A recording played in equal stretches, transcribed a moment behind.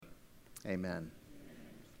Amen.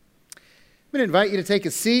 I'm going to invite you to take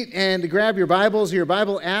a seat and to grab your Bibles or your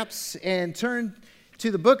Bible apps and turn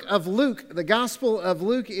to the book of Luke. The Gospel of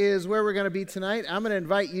Luke is where we're going to be tonight. I'm going to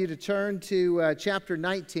invite you to turn to chapter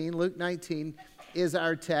 19. Luke 19 is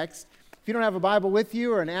our text. If you don't have a Bible with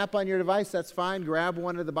you or an app on your device, that's fine. Grab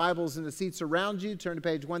one of the Bibles in the seats around you. Turn to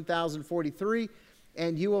page 1043,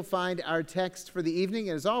 and you will find our text for the evening.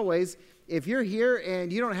 And as always, if you're here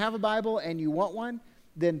and you don't have a Bible and you want one,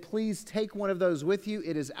 then please take one of those with you.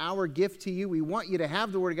 It is our gift to you. We want you to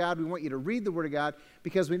have the Word of God. We want you to read the Word of God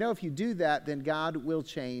because we know if you do that, then God will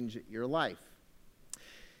change your life.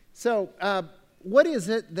 So, what is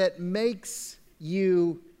it that makes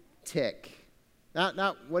you tick?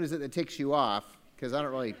 Not what is it that ticks you off, because I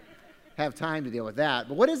don't really have time to deal with that.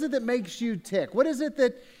 But what is it that makes you tick? What is it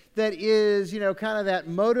that is, kind of that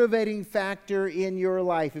motivating factor in your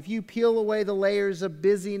life? If you peel away the layers of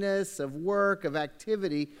busyness, of work, of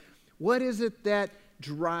activity, what is it that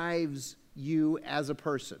drives you as a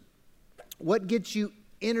person? What gets you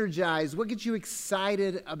energized? What gets you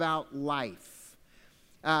excited about life?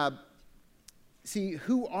 See,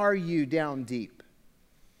 who are you down deep?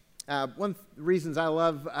 One of the reasons I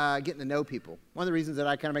love getting to know people, one of the reasons that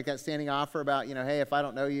I kind of make that standing offer about, hey, if I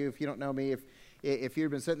don't know you, if you don't know me, if you've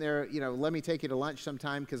been sitting there, let me take you to lunch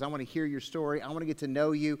sometime because I want to hear your story. I want to get to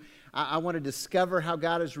know you. I want to discover how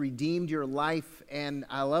God has redeemed your life, and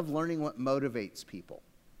I love learning what motivates people.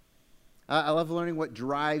 I love learning what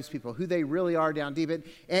drives people, who they really are down deep.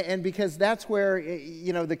 And because that's where,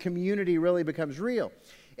 the community really becomes real.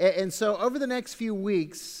 And so over the next few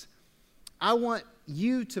weeks, I want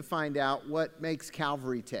you to find out what makes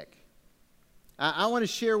Calvary tick. I want to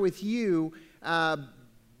share with you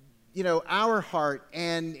our heart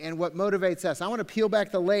and what motivates us. I want to peel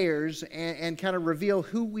back the layers and kind of reveal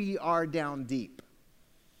who we are down deep.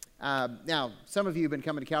 Now, some of you have been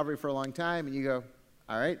coming to Calvary for a long time, and you go,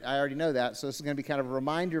 all right, I already know that, so this is going to be kind of a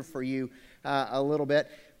reminder for you a little bit.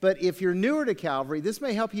 But if you're newer to Calvary, this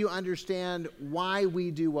may help you understand why we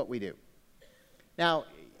do what we do. Now,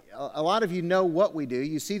 a lot of you know what we do.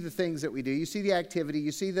 You see the things that we do. You see the activity.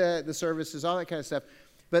 You see the services, all that kind of stuff.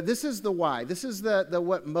 But this is the why. This is the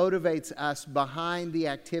what motivates us behind the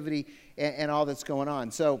activity and all that's going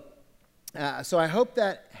on. So I hope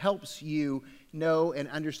that helps you know and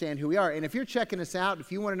understand who we are. And if you're checking us out,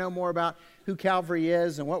 if you want to know more about who Calvary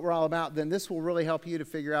is and what we're all about, then this will really help you to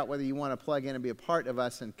figure out whether you want to plug in and be a part of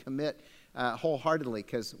us and commit wholeheartedly,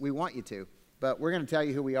 because we want you to. But we're going to tell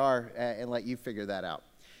you who we are and let you figure that out.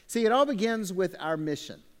 See, it all begins with our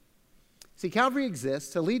mission. See, Calvary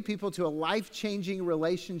exists to lead people to a life-changing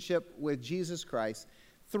relationship with Jesus Christ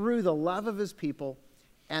through the love of His people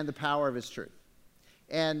and the power of His truth.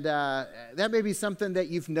 And that may be something that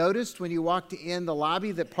you've noticed when you walked in the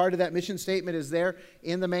lobby, that part of that mission statement is there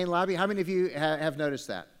in the main lobby. How many of you have noticed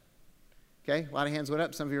that? Okay, a lot of hands went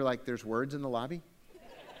up. Some of you are like, there's words in the lobby?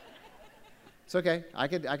 It's okay. I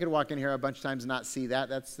could walk in here a bunch of times and not see that.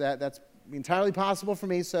 That's entirely possible for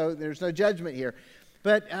me, so there's no judgment here.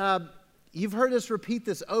 But you've heard us repeat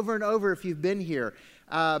this over and over if you've been here.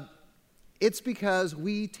 It's because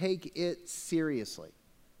we take it seriously.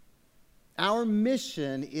 Our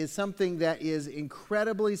mission is something that is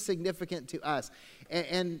incredibly significant to us.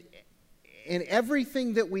 And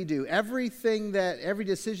everything that we do, every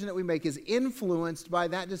decision that we make is influenced by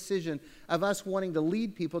that decision of us wanting to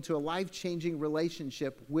lead people to a life-changing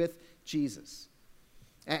relationship with Jesus.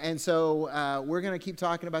 And so we're going to keep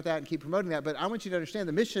talking about that and keep promoting that. But I want you to understand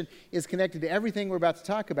the mission is connected to everything we're about to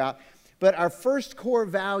talk about. But our first core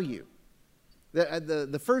value,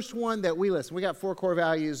 the first one that we list, we got 4 core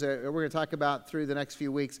values that we're going to talk about through the next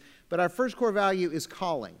few weeks. But our first core value is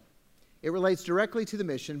calling. It relates directly to the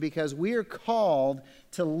mission because we are called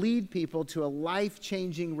to lead people to a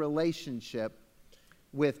life-changing relationship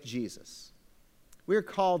with Jesus. We're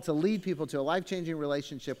called to lead people to a life-changing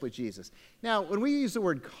relationship with Jesus. Now, when we use the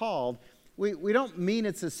word called, we don't mean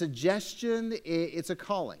it's a suggestion, it's a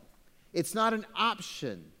calling. It's not an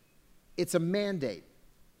option, it's a mandate.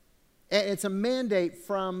 And it's a mandate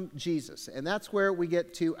from Jesus. And that's where we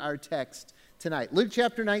get to our text tonight. Luke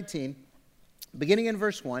chapter 19, beginning in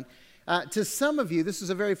verse 1. To some of you, this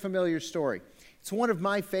is a very familiar story. It's one of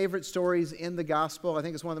my favorite stories in the gospel. I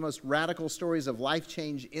think it's one of the most radical stories of life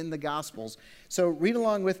change in the gospels. So read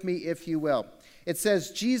along with me if you will. It says,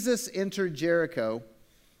 Jesus entered Jericho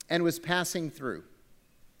and was passing through.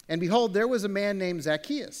 And behold, there was a man named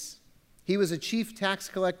Zacchaeus. He was a chief tax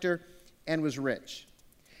collector and was rich.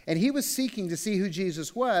 And he was seeking to see who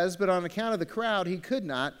Jesus was, but on account of the crowd, he could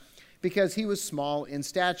not, because he was small in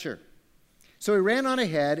stature. So he ran on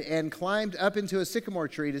ahead and climbed up into a sycamore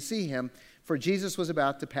tree to see him, for Jesus was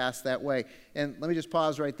about to pass that way. And let me just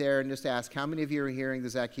pause right there and just ask, how many of you are hearing the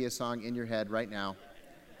Zacchaeus song in your head right now?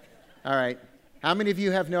 All right. How many of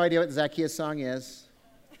you have no idea what the Zacchaeus song is?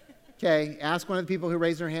 Okay, ask one of the people who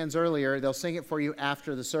raised their hands earlier. They'll sing it for you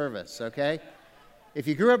after the service, okay? If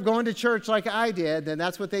you grew up going to church like I did, then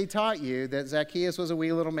that's what they taught you, that Zacchaeus was a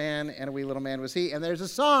wee little man and a wee little man was he. And there's a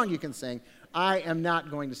song you can sing. I am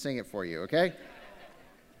not going to sing it for you, okay?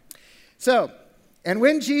 So, and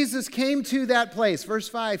when Jesus came to that place, verse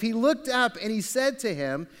 5, he looked up and he said to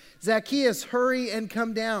him, Zacchaeus, hurry and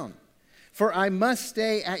come down, for I must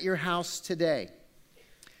stay at your house today.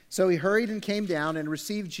 So he hurried and came down and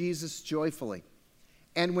received Jesus joyfully.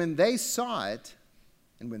 And when they saw it,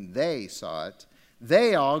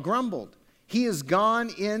 they all grumbled. He is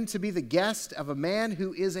gone in to be the guest of a man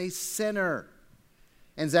who is a sinner.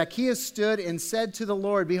 And Zacchaeus stood and said to the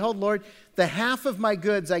Lord, Behold, Lord, the half of my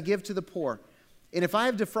goods I give to the poor. And if I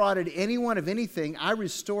have defrauded anyone of anything, I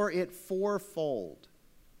restore it fourfold.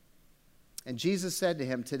 And Jesus said to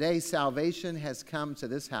him, Today salvation has come to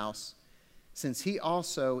this house, since he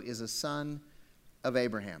also is a son of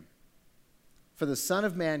Abraham. For the Son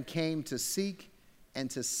of Man came to seek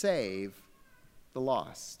and to save the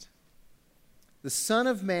lost. The Son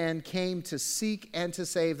of Man came to seek and to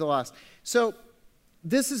save the lost. So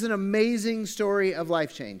this is an amazing story of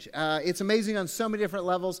life change. It's amazing on so many different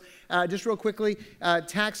levels. Just real quickly,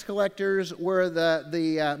 tax collectors were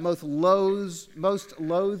the most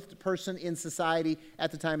loathed person in society at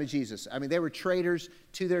the time of Jesus. I mean, they were traitors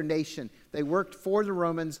to their nation. They worked for the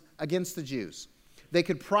Romans against the Jews. They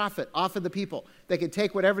could profit off of the people. They could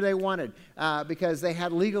take whatever they wanted because they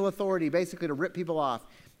had legal authority basically to rip people off.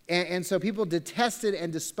 And so people detested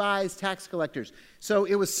and despised tax collectors. So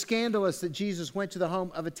it was scandalous that Jesus went to the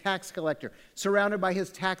home of a tax collector, surrounded by his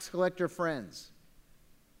tax collector friends.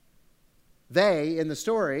 They, in the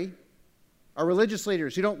story, are religious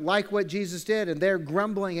leaders who don't like what Jesus did, and they're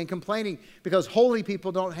grumbling and complaining because holy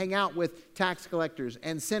people don't hang out with tax collectors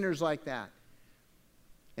and sinners like that.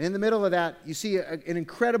 And in the middle of that, you see an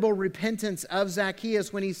incredible repentance of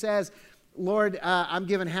Zacchaeus when he says, Lord, I'm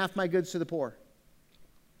giving half my goods to the poor.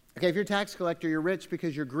 Okay, if you're a tax collector, you're rich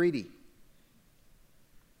because you're greedy.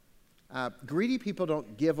 Greedy people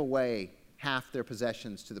don't give away half their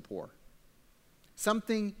possessions to the poor.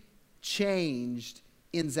 Something changed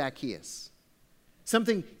in Zacchaeus.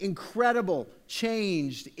 Something incredible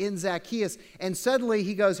changed in Zacchaeus. And suddenly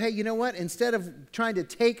he goes, hey, you know what? Instead of trying to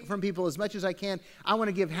take from people as much as I can, I want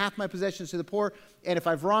to give half my possessions to the poor. And if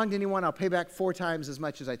I've wronged anyone, I'll pay back 4 times as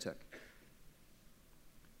much as I took.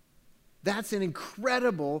 That's an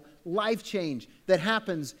incredible life change that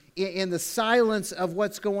happens in the silence of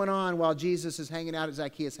what's going on while Jesus is hanging out at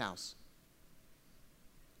Zacchaeus' house.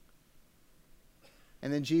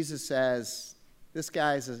 And then Jesus says, this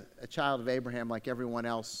guy's a child of Abraham like everyone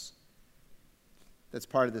else that's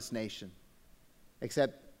part of this nation.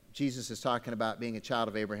 Except Jesus is talking about being a child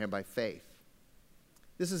of Abraham by faith.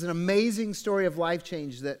 This is an amazing story of life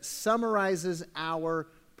change that summarizes our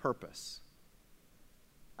purpose.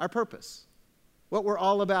 Our purpose. What we're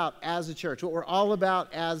all about as a church. What we're all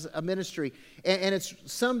about as a ministry. And it's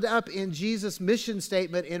summed up in Jesus' mission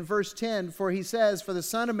statement in verse 10. For he says, For the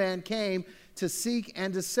Son of Man came to seek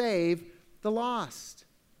and to save the lost.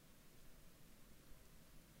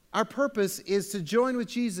 Our purpose is to join with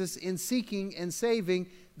Jesus in seeking and saving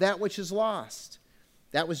that which is lost.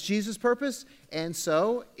 That was Jesus' purpose. And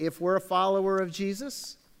so, if we're a follower of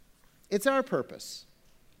Jesus, it's our purpose.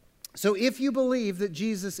 So if you believe that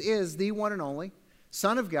Jesus is the one and only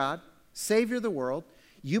Son of God, Savior of the world,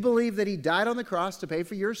 you believe that he died on the cross to pay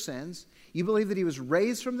for your sins, you believe that he was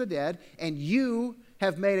raised from the dead, and you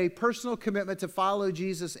have made a personal commitment to follow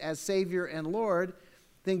Jesus as Savior and Lord,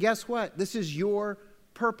 then guess what? This is your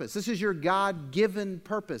purpose. This is your God-given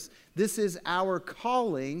purpose. This is our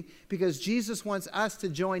calling because Jesus wants us to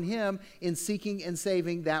join him in seeking and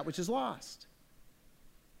saving that which is lost.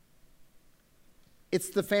 It's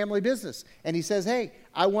the family business. And he says, hey,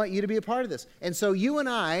 I want you to be a part of this. And so you and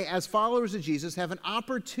I, as followers of Jesus, have an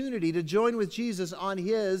opportunity to join with Jesus on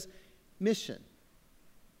his mission.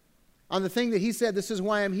 On the thing that he said, this is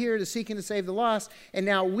why I'm here, to seek and to save the lost. And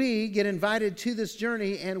now we get invited to this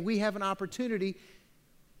journey, and we have an opportunity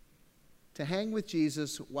to hang with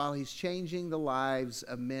Jesus while he's changing the lives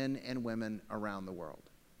of men and women around the world.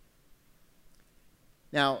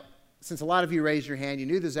 Now, since a lot of you raised your hand, you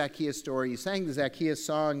knew the Zacchaeus story, you sang the Zacchaeus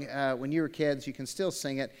song when you were kids, you can still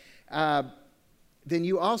sing it, then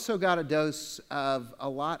you also got a dose of a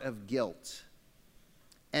lot of guilt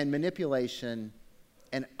and manipulation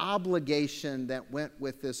and obligation that went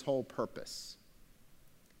with this whole purpose.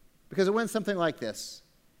 Because it went something like this.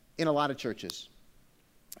 in a lot of churches.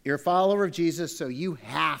 You're a follower of Jesus, so you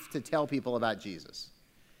have to tell people about Jesus.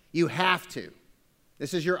 You have to.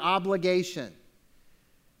 This is your obligation.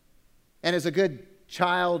 And as a good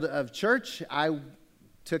child of church, I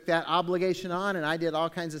took that obligation on, and I did all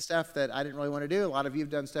kinds of stuff that I didn't really want to do. A lot of you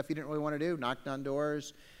have done stuff you didn't really want to do, knocked on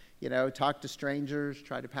doors, talked to strangers,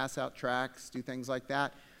 tried to pass out tracts, do things like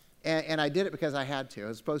that. And I did it because I had to. I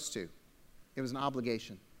was supposed to. It was an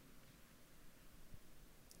obligation.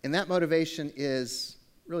 And that motivation is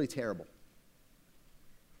really terrible.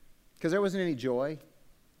 Because there wasn't any joy.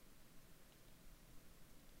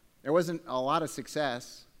 There wasn't a lot of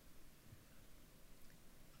success.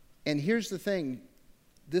 And here's the thing.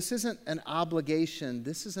 This isn't an obligation.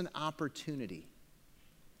 This is an opportunity.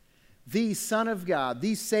 The Son of God,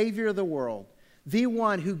 the Savior of the world, the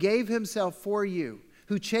one who gave himself for you,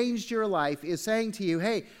 who changed your life, is saying to you,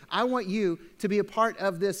 hey, I want you to be a part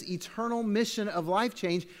of this eternal mission of life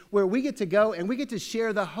change where we get to go and we get to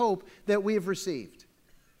share the hope that we have received.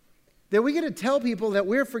 That we get to tell people that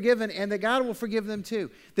we're forgiven and that God will forgive them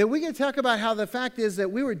too. That we get to talk about how the fact is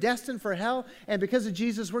that we were destined for hell and because of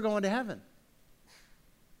Jesus we're going to heaven.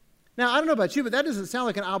 Now, I don't know about you, but that doesn't sound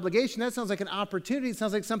like an obligation. That sounds like an opportunity. It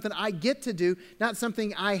sounds like something I get to do, not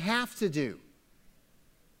something I have to do.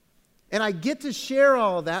 And I get to share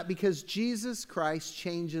all of that because Jesus Christ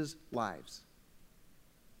changes lives.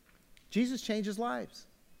 Jesus changes lives.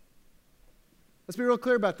 Let's be real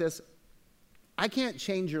clear about this. I can't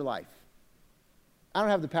change your life. I don't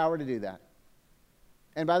have the power to do that.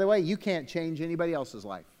 And by the way, you can't change anybody else's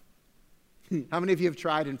life. How many of you have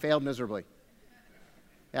tried and failed miserably?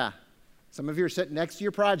 Yeah. Some of you are sitting next to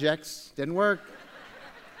your projects. Didn't work.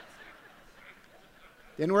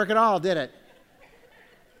 Didn't work at all, did it?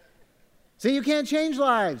 See, you can't change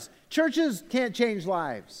lives. Churches can't change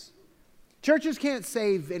lives. Churches can't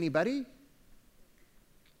save anybody.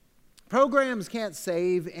 Programs can't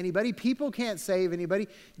save anybody. People can't save anybody.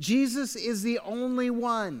 Jesus is the only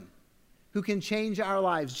one who can change our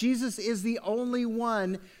lives. Jesus is the only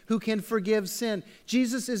one who can forgive sin.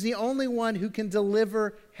 Jesus is the only one who can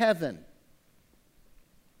deliver heaven.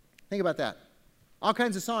 Think about that. All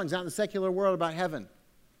kinds of songs out in the secular world about heaven.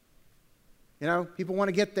 People want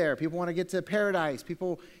to get there. People want to get to paradise.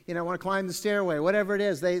 People, want to climb the stairway. Whatever it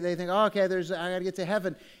is, they think, oh, okay, I got to get to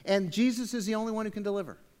heaven. And Jesus is the only one who can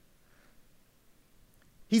deliver.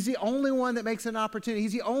 He's the only one that makes an opportunity.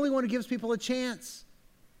 He's the only one who gives people a chance.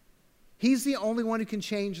 He's the only one who can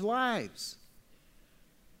change lives.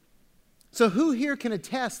 So who here can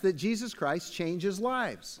attest that Jesus Christ changes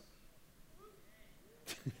lives?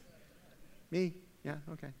 Me? Yeah,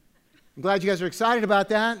 okay. I'm glad you guys are excited about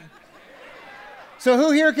that. So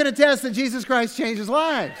who here can attest that Jesus Christ changes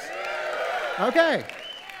lives? Okay.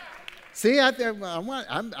 See,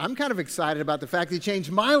 I'm kind of excited about the fact that he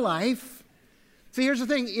changed my life. See, here's the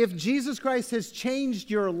thing. If Jesus Christ has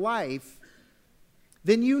changed your life,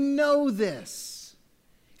 then you know this.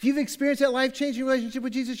 If you've experienced that life-changing relationship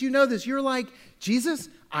with Jesus, you know this. You're like, Jesus,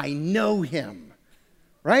 I know him.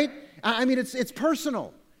 Right? I mean, it's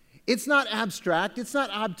personal. It's not abstract. It's not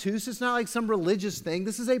obtuse. It's not like some religious thing.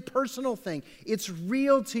 This is a personal thing. It's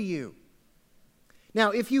real to you.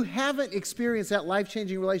 Now, if you haven't experienced that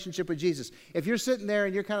life-changing relationship with Jesus, if you're sitting there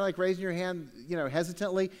and you're kind of like raising your hand,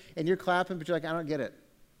 hesitantly, and you're clapping, but you're like, I don't get it.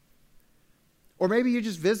 Or maybe you're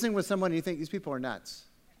just visiting with someone and you think, these people are nuts.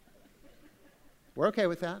 We're okay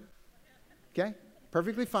with that. Okay?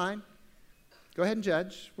 Perfectly fine. Go ahead and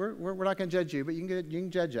judge. We're not going to judge you, but you can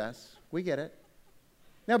judge us. We get it.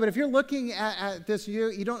 Now, but if you're looking at this,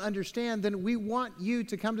 you don't understand, then we want you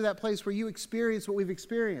to come to that place where you experience what we've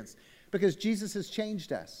experienced. Because Jesus has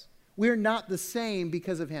changed us. We're not the same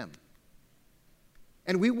because of him.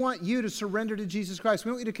 And we want you to surrender to Jesus Christ.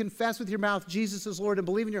 We want you to confess with your mouth Jesus is Lord and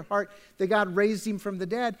believe in your heart that God raised him from the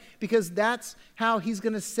dead, because that's how he's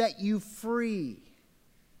going to set you free.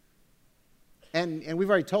 And we've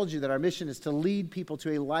already told you that our mission is to lead people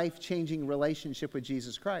to a life-changing relationship with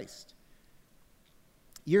Jesus Christ.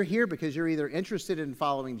 You're here because you're either interested in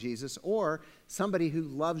following Jesus or somebody who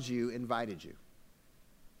loves you invited you.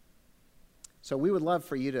 So we would love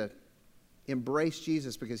for you to embrace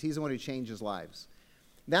Jesus because he's the one who changes lives.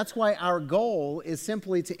 That's why our goal is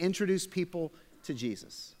simply to introduce people to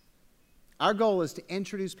Jesus. Our goal is to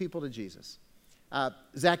introduce people to Jesus.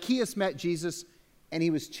 Zacchaeus met Jesus and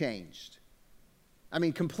he was changed. I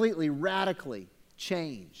mean, completely, radically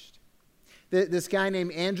changed. This guy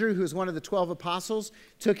named Andrew, who was one of the 12 apostles,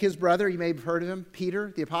 took his brother, you may have heard of him,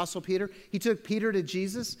 Peter, the apostle Peter. He took Peter to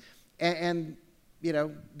Jesus and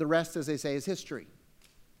the rest, as they say, is history.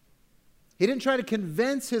 He didn't try to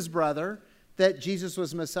convince his brother that Jesus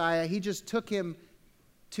was Messiah. He just took him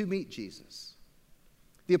to meet Jesus.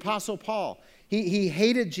 The Apostle Paul, he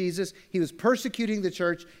hated Jesus. He was persecuting the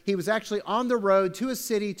church. He was actually on the road to a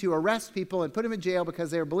city to arrest people and put them in jail because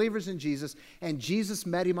they were believers in Jesus. And Jesus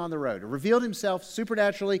met him on the road, revealed himself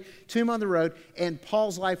supernaturally to him on the road. And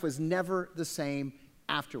Paul's life was never the same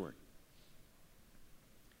afterward.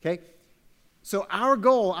 Okay? So our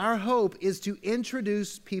goal, our hope is to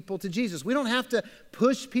introduce people to Jesus. We don't have to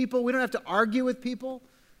push people. We don't have to argue with people.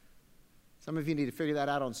 Some of you need to figure that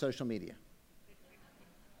out on social media.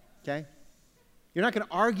 Okay? You're not going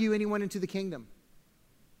to argue anyone into the kingdom.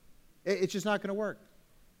 It's just not going to work.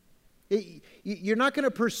 You're not going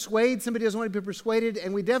to persuade somebody who doesn't want to be persuaded,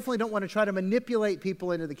 and we definitely don't want to try to manipulate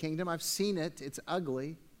people into the kingdom. I've seen it. It's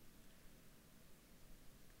ugly.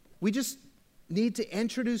 We just need to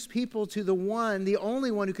introduce people to the one, the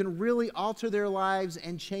only one who can really alter their lives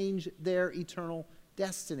and change their eternal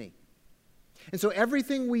destiny. And so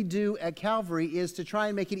everything we do at Calvary is to try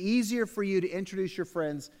and make it easier for you to introduce your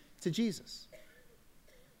friends to Jesus.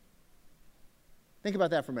 Think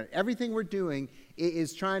about that for a minute. Everything we're doing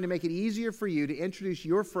is trying to make it easier for you to introduce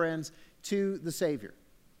your friends to the Savior.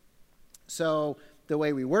 So the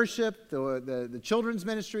way we worship, the children's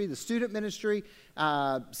ministry, the student ministry,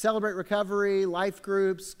 Celebrate Recovery, life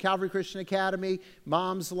groups, Calvary Christian Academy,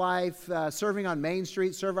 Mom's Life, serving on Main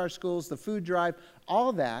Street, Serve Our Schools, the food drive,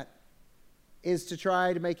 all that is to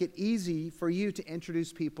try to make it easy for you to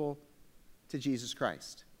introduce people to Jesus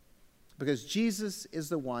Christ. Because Jesus is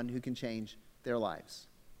the one who can change their lives.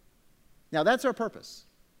 Now, that's our purpose.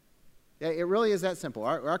 It really is that simple.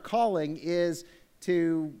 Our calling is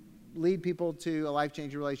to lead people to a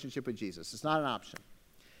life-changing relationship with Jesus. It's not an option.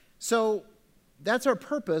 So that's our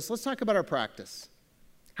purpose. Let's talk about our practice.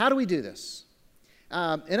 How do we do this?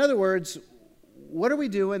 In other words, what are we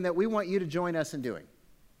doing that we want you to join us in doing?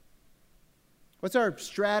 What's our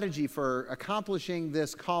strategy for accomplishing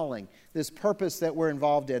this calling, this purpose that we're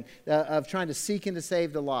involved in, of trying to seek and to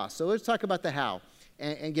save the lost? So let's talk about the how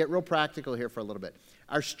and get real practical here for a little bit.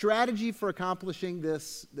 Our strategy for accomplishing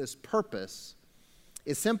this purpose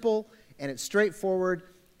is simple and it's straightforward,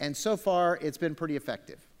 and so far it's been pretty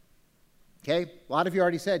effective. Okay? A lot of you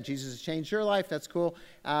already said Jesus has changed your life. That's cool.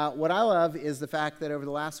 What I love is the fact that over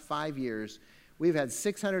the last 5 years, we've had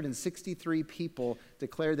 663 people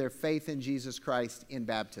declare their faith in Jesus Christ in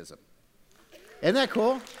baptism. Isn't that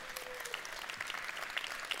cool?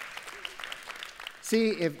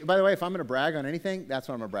 See, by the way, if I'm going to brag on anything, that's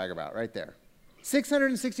what I'm going to brag about right there.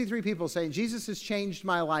 663 people saying, Jesus has changed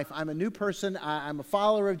my life. I'm a new person. I'm a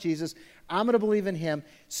follower of Jesus. I'm going to believe in him.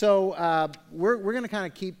 So we're going to kind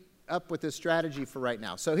of keep up with this strategy for right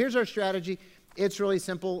now. So here's our strategy. It's really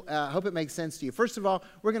simple. I hope it makes sense to you. First of all,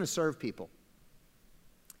 we're going to serve people.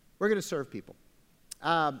 We're going to serve people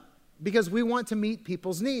because we want to meet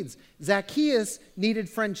people's needs. Zacchaeus needed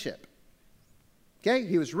friendship. Okay,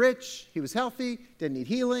 he was rich, he was healthy, didn't need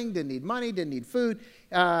healing, didn't need money, didn't need food,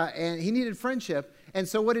 and he needed friendship. And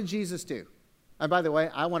so what did Jesus do? And by the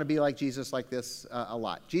way, I want to be like Jesus like this a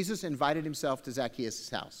lot. Jesus invited himself to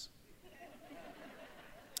Zacchaeus' house.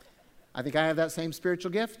 I think I have that same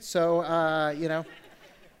spiritual gift, so,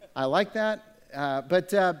 I like that.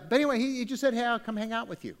 But anyway, he just said, hey, I'll come hang out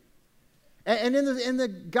with you. And in the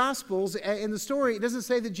Gospels, in the story, it doesn't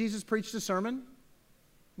say that Jesus preached a sermon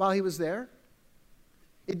while he was there.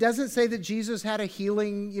 It doesn't say that Jesus had a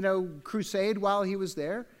healing, crusade while he was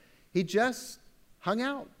there. He just hung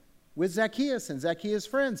out with Zacchaeus and Zacchaeus'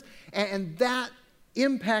 friends. And that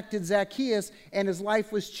impacted Zacchaeus, and his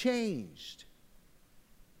life was changed.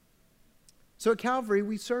 So at Calvary,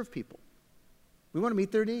 we serve people. We want to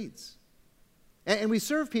meet their needs. And we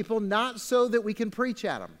serve people not so that we can preach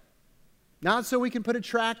at them. Not so we can put a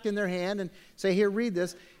tract in their hand and say, here, read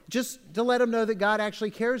this. Just to let them know that God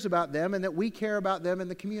actually cares about them and that we care about them in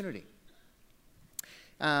the community.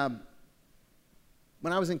 When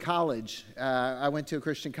I was in college, I went to a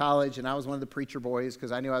Christian college, and I was one of the preacher boys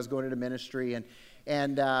because I knew I was going into ministry.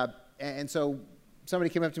 And so somebody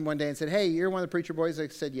came up to me one day and said, hey, you're one of the preacher boys? I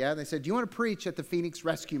said, yeah. And they said, do you want to preach at the Phoenix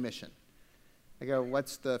Rescue Mission? I go,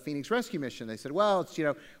 what's the Phoenix Rescue Mission? They said, well, it's,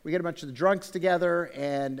 we get a bunch of the drunks together,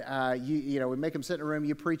 and, we make them sit in a room,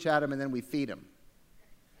 you preach at them, and then we feed them.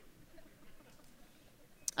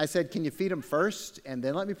 I said, can you feed them first and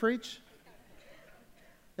then let me preach?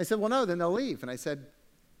 They said, well, no, then they'll leave. And I said,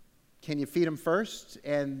 can you feed them first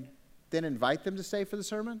and then invite them to stay for the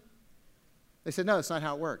sermon? They said, no, that's not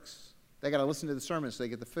how it works. They got to listen to the sermon so they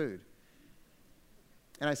get the food.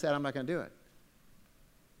 And I said, I'm not going to do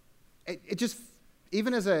it. It just,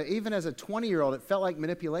 even as a 20-year-old, it felt like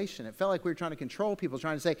manipulation. It felt like we were trying to control people,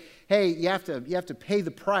 trying to say, hey, you have to pay the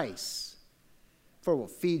price for we'll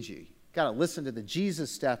feed you. got to listen to the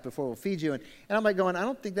Jesus stuff before we'll feed you. And I'm like going, I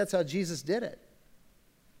don't think that's how Jesus did it.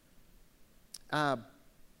 You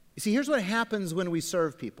see, here's what happens when we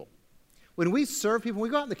serve people. When we serve people, we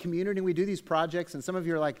go out in the community and we do these projects, and some of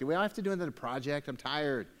you are like, do we have to do another project? I'm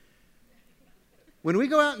tired. When we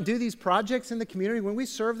go out and do these projects in the community, when we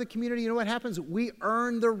serve the community, you know what happens? We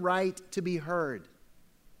earn the right to be heard.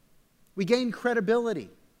 We gain credibility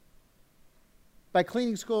by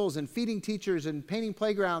cleaning schools and feeding teachers and painting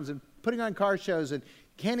playgrounds and putting on car shows and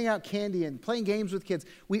handing out candy and playing games with kids.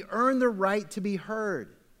 We earn the right to be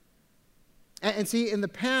heard. And see, in the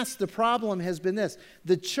past, the problem has been this.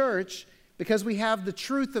 The church, because we have the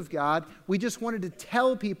truth of God, we just wanted to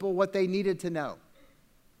tell people what they needed to know.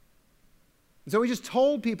 And so we just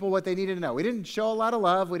told people what they needed to know. We didn't show a lot of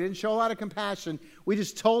love. We didn't show a lot of compassion. We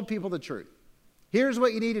just told people the truth. Here's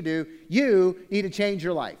what you need to do. You need to change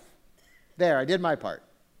your life. There, I did my part.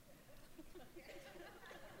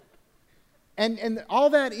 And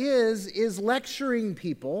all that is lecturing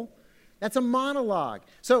people. That's a monologue.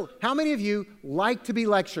 So how many of you like to be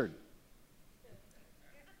lectured?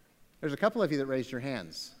 There's a couple of you that raised your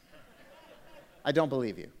hands. I don't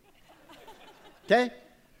believe you. Okay?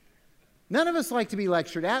 None of us like to be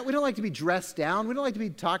lectured at. We don't like to be dressed down. We don't like to be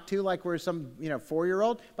talked to like we're some,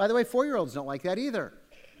 4-year-old. By the way, 4-year-olds don't like that either.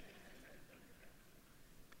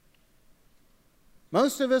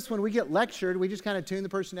 Most of us, when we get lectured, we just kind of tune the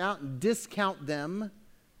person out and discount them,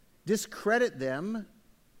 discredit them,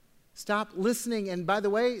 stop listening. And by the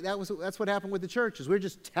way, that's what happened with the church, is we're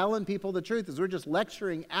just telling people the truth. As we're just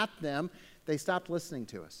lecturing at them, they stopped listening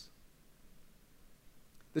to us.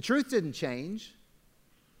 The truth didn't change.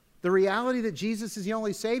 The reality that Jesus is the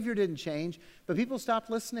only Savior didn't change, but people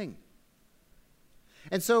stopped listening.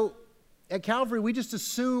 And so at Calvary, we just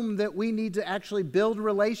assume that we need to actually build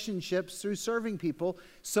relationships through serving people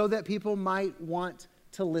so that people might want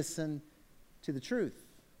to listen to the truth.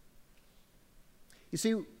 You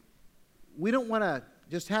see, we don't want to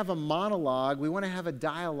just have a monologue. We want to have a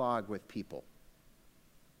dialogue with people.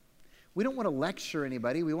 We don't want to lecture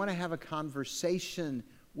anybody. We want to have a conversation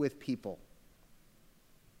with people.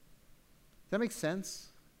 Does that make sense?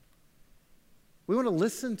 We want to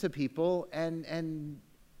listen to people and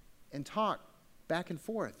talk back and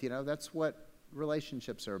forth. That's what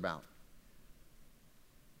relationships are about.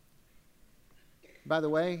 By the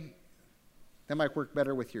way, that might work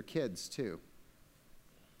better with your kids too.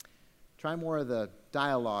 Try more of the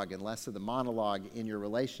dialogue and less of the monologue in your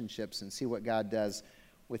relationships and see what God does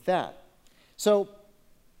with that. So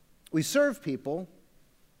we serve people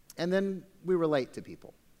and then we relate to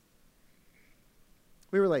people.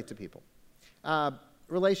 We relate to people.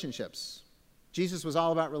 Relationships. Jesus was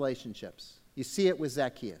all about relationships. You see it with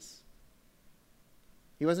Zacchaeus.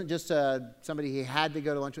 He wasn't just somebody he had to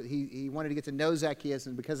go to lunch with. He wanted to get to know Zacchaeus,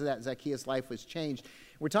 and because of that, Zacchaeus' life was changed.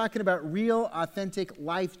 We're talking about real, authentic,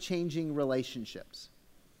 life-changing relationships.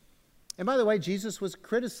 And by the way, Jesus was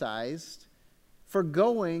criticized for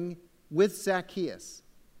going with Zacchaeus.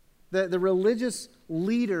 The religious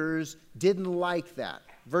leaders didn't like that.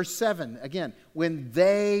 Verse 7, again, when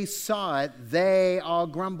they saw it, they all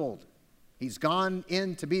grumbled. He's gone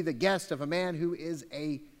in to be the guest of a man who is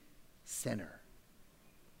a sinner.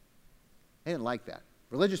 They didn't like that.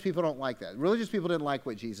 Religious people don't like that. Religious people didn't like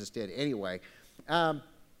what Jesus did anyway. But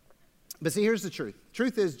see, here's the truth. The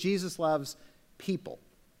truth is Jesus loves people.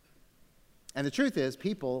 And the truth is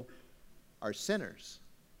people are sinners.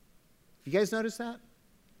 You guys notice that?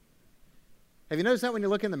 Have you noticed that when you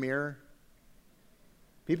look in the mirror?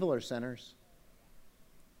 People are sinners.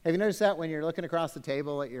 Have you noticed that when you're looking across the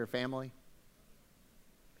table at your family?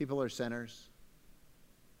 People are sinners.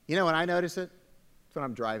 You know when I notice it? It's when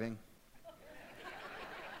I'm driving.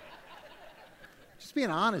 Just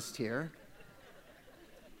being honest here.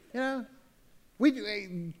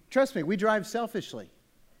 Trust me, we drive selfishly.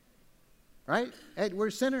 Right?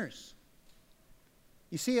 We're sinners.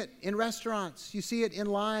 You see it in restaurants. You see it in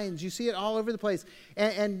lines. You see it all over the place.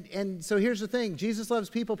 And so here's the thing. Jesus loves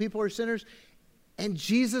people. People are sinners. And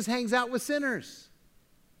Jesus hangs out with sinners.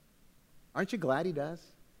 Aren't you glad he does?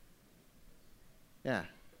 Yeah,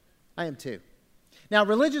 I am too. Now,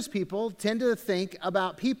 religious people tend to think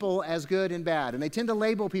about people as good and bad. And they tend to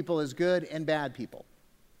label people as good and bad people.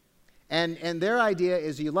 And their idea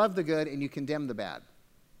is you love the good and you condemn the bad.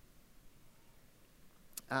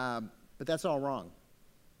 But that's all wrong.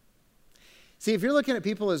 See, if you're looking at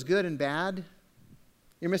people as good and bad,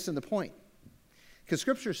 you're missing the point. Because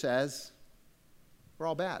Scripture says we're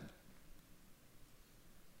all bad.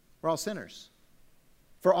 We're all sinners.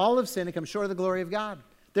 For all have sinned and come short of the glory of God.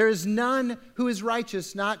 There is none who is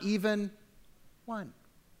righteous, not even one.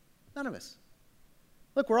 None of us.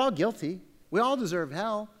 Look, we're all guilty. We all deserve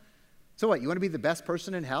hell. So what, you want to be the best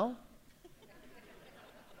person in hell?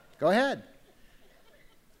 Go ahead.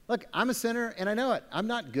 Look, I'm a sinner and I know it. I'm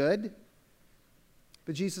not good,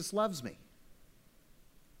 but Jesus loves me.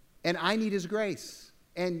 And I need his grace,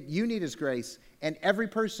 and you need his grace, and every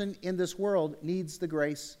person in this world needs the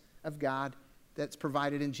grace of God that's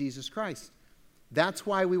provided in Jesus Christ. That's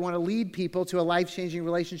why we want to lead people to a life-changing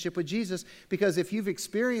relationship with Jesus, because if you've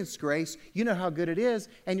experienced grace, you know how good it is,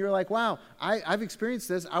 and you're like, wow, I've experienced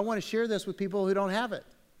this. I want to share this with people who don't have it.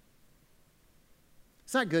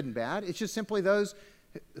 It's not good and bad. It's just simply those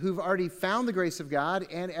who've already found the grace of God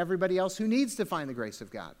and everybody else who needs to find the grace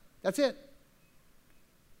of God. That's it.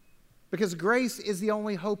 Because grace is the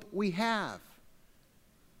only hope we have.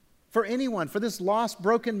 For anyone, for this lost,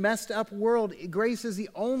 broken, messed up world, grace is the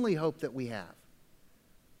only hope that we have.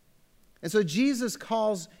 And so Jesus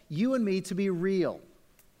calls you and me to be real,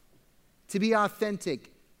 to be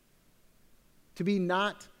authentic, to be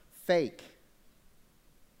not fake.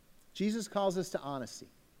 Jesus calls us to honesty,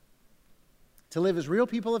 to live as real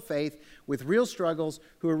people of faith with real struggles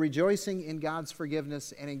who are rejoicing in God's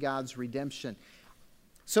forgiveness and in God's redemption.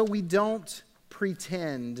 So we don't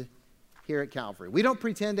pretend here at Calvary. We don't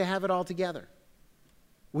pretend to have it all together.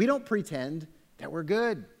 We don't pretend that we're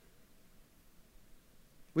good.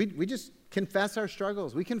 We just confess our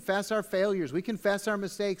struggles. We confess our failures. We confess our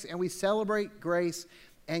mistakes, and we celebrate grace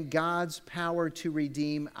and God's power to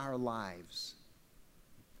redeem our lives.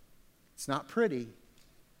 It's not pretty,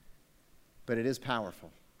 but it is powerful.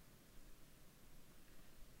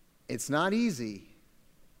 It's not easy,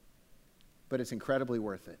 but it's incredibly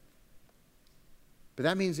worth it. But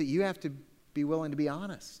that means that you have to be willing to be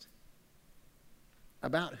honest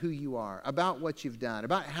about who you are, about what you've done,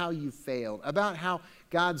 about how you failed, about how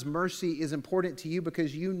God's mercy is important to you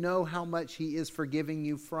because you know how much he is forgiving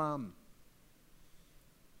you from.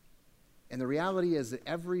 And the reality is that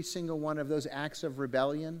every single one of those acts of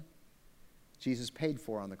rebellion, Jesus paid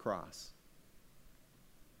for on the cross.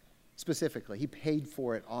 Specifically, he paid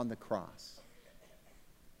for it on the cross.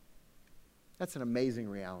 That's an amazing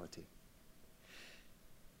reality.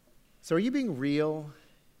 So are you being real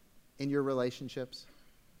in your relationships?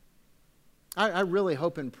 I really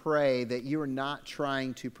hope and pray that you are not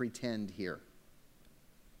trying to pretend here.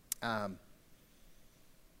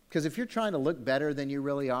 Because if you're trying to look better than you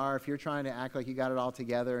really are, if you're trying to act like you got it all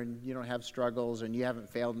together and you don't have struggles and you haven't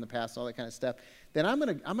failed in the past, all that kind of stuff, then I'm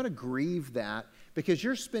gonna grieve that, because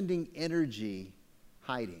you're spending energy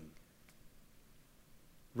hiding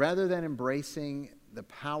rather than embracing the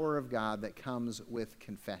power of God that comes with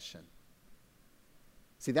confession.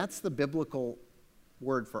 See, that's the biblical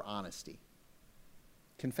word for honesty.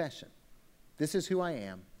 Confession. This is who I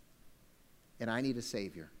am, and I need a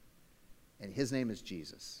Savior, and his name is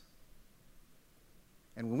Jesus.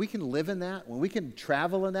 And when we can live in that, when we can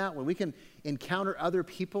travel in that, when we can encounter other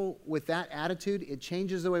people with that attitude, it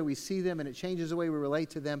changes the way we see them, and it changes the way we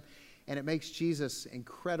relate to them, and it makes Jesus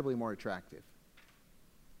incredibly more attractive.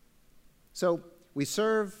 So we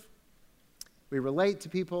serve, we relate to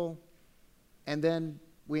people, and then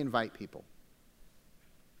we invite people.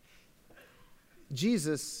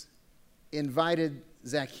 Jesus invited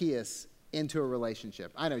Zacchaeus into a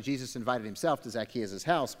relationship. I know Jesus invited himself to Zacchaeus'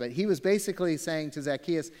 house, but he was basically saying to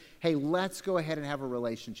Zacchaeus, hey, let's go ahead and have a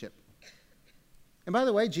relationship. And by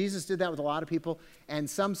the way, Jesus did that with a lot of people, and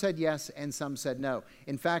some said yes and some said no.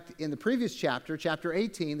 In fact, in the previous chapter, chapter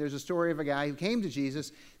 18, there's a story of a guy who came to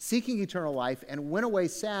Jesus seeking eternal life and went away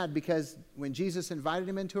sad because when Jesus invited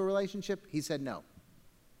him into a relationship, he said no.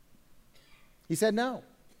 He said no.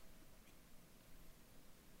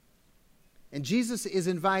 And Jesus is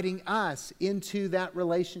inviting us into that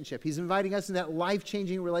relationship. He's inviting us in that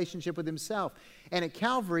life-changing relationship with himself. And at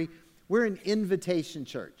Calvary, we're an invitation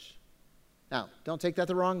church. Now, don't take that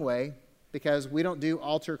the wrong way, because we don't do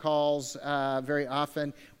altar calls very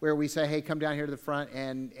often where we say, hey, come down here to the front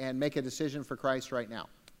and make a decision for Christ right now.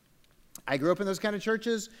 I grew up in those kind of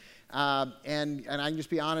churches, and I can just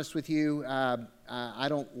be honest with you, I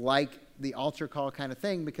don't like the altar call kind of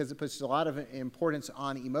thing because it puts a lot of importance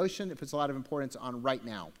on emotion. It puts a lot of importance on right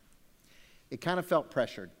now. It kind of felt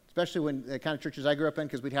pressured, especially when the kind of churches I grew up in,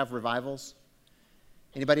 because we'd have revivals.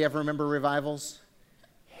 Anybody ever remember revivals?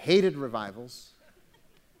 Hated revivals.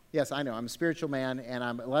 Yes, I know. I'm a spiritual man, and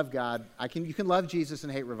I love God. You can love Jesus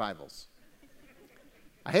and hate revivals.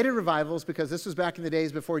 I hated revivals because this was back in the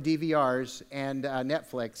days before DVRs and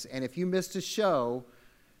Netflix, and if you missed a show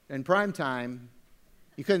in prime time,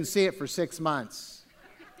 you couldn't see it for 6 months.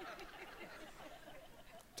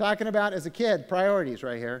 Talking about, as a kid, priorities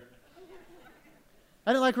right here.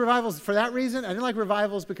 I didn't like revivals for that reason. I didn't like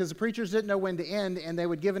revivals because the preachers didn't know when to end, and they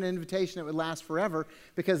would give an invitation that would last forever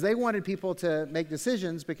because they wanted people to make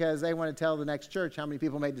decisions because they wanted to tell the next church how many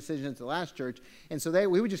people made decisions at the last church. And so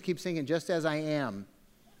we would just keep singing Just As I Am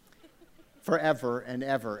forever and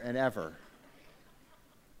ever and ever.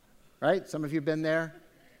 Right? Some of you have been there.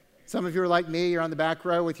 Some of you are like me. You're on the back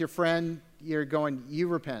row with your friend. You're going, you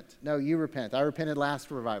repent. No, you repent. I repented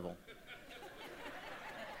last revival.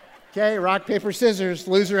 Okay, rock, paper, scissors.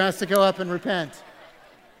 Loser has to go up and repent.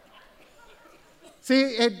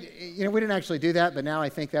 See, we didn't actually do that, but now I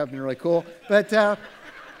think that would have been really cool. But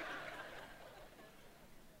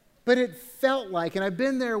it felt like, and I've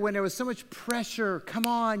been there when there was so much pressure. Come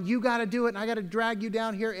on, you got to do it, and I got to drag you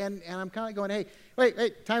down here. And I'm kind of going, hey,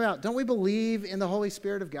 wait, time out. Don't we believe in the Holy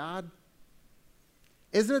Spirit of God?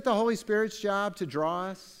 Isn't it the Holy Spirit's job to draw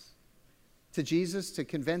us to Jesus, to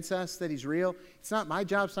convince us that he's real? It's not my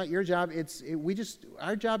job, it's not your job.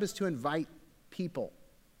 Our job is to invite people.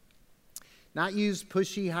 Not use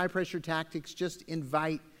pushy, high-pressure tactics, just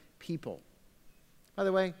invite people. By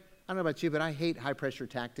the way, I don't know about you, but I hate high-pressure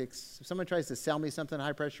tactics. If someone tries to sell me something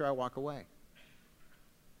high pressure, I walk away.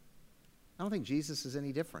 I don't think Jesus is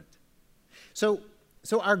any different. So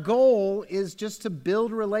our goal is just to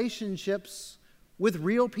build relationships with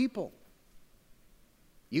real people.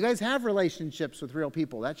 You guys have relationships with real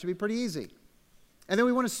people. That should be pretty easy. And then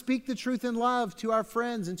we want to speak the truth in love to our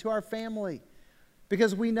friends and to our family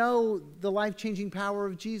because we know the life-changing power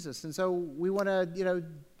of Jesus. And so we want to,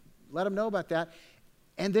 let them know about that.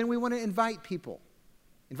 And then we want to invite people.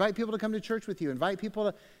 Invite people to come to church with you. Invite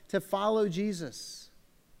people to follow Jesus.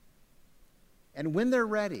 And when they're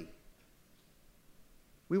ready,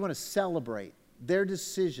 we want to celebrate their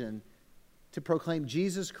decision to proclaim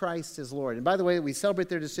Jesus Christ as Lord. And by the way, we celebrate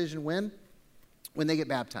their decision when? When they get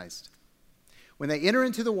baptized. When they enter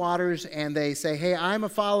into the waters and they say, hey, I'm a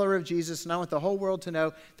follower of Jesus, and I want the whole world to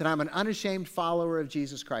know that I'm an unashamed follower of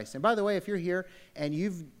Jesus Christ. And by the way, if you're here and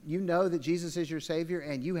you know that Jesus is your Savior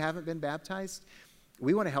and you haven't been baptized,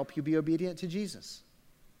 we want to help you be obedient to Jesus.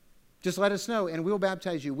 Just let us know, and we'll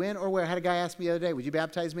baptize you. When or where? I had a guy ask me the other day, would you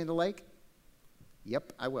baptize me in the lake?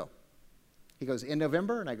 Yep, I will. He goes, in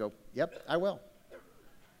November? And I go, yep, I will.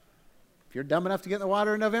 If you're dumb enough to get in the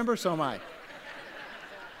water in November, so am I.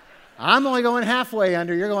 I'm only going halfway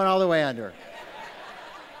under. You're going all the way under.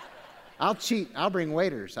 I'll cheat. I'll bring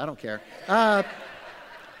waiters. I don't care.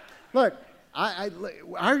 Look,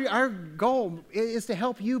 our goal is to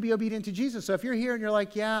help you be obedient to Jesus. So if you're here and you're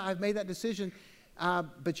like, yeah, I've made that decision,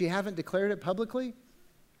 but you haven't declared it publicly,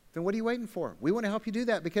 then what are you waiting for? We want to help you do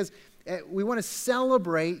that because we want to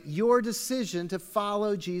celebrate your decision to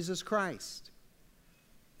follow Jesus Christ.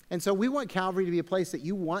 And so we want Calvary to be a place that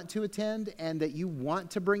you want to attend and that you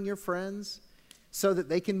want to bring your friends so that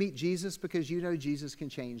they can meet Jesus because you know Jesus can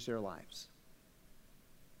change their lives.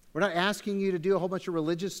 We're not asking you to do a whole bunch of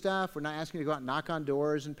religious stuff. We're not asking you to go out and knock on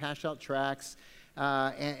doors and pass out tracts.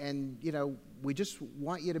 We just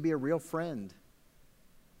want you to be a real friend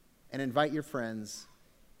and invite your friends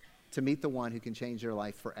to meet the one who can change their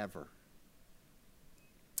life forever.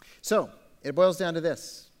 So, it boils down to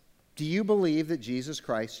this. Do you believe that Jesus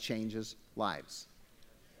Christ changes lives?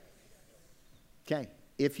 Okay,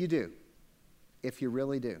 if you do, if you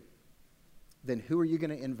really do, then who are you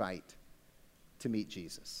going to invite to meet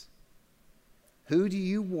Jesus? Who do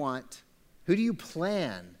you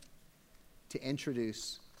plan to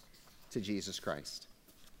introduce to Jesus Christ?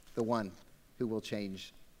 The one who will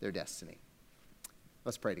change their destiny.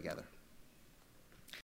 Let's pray together.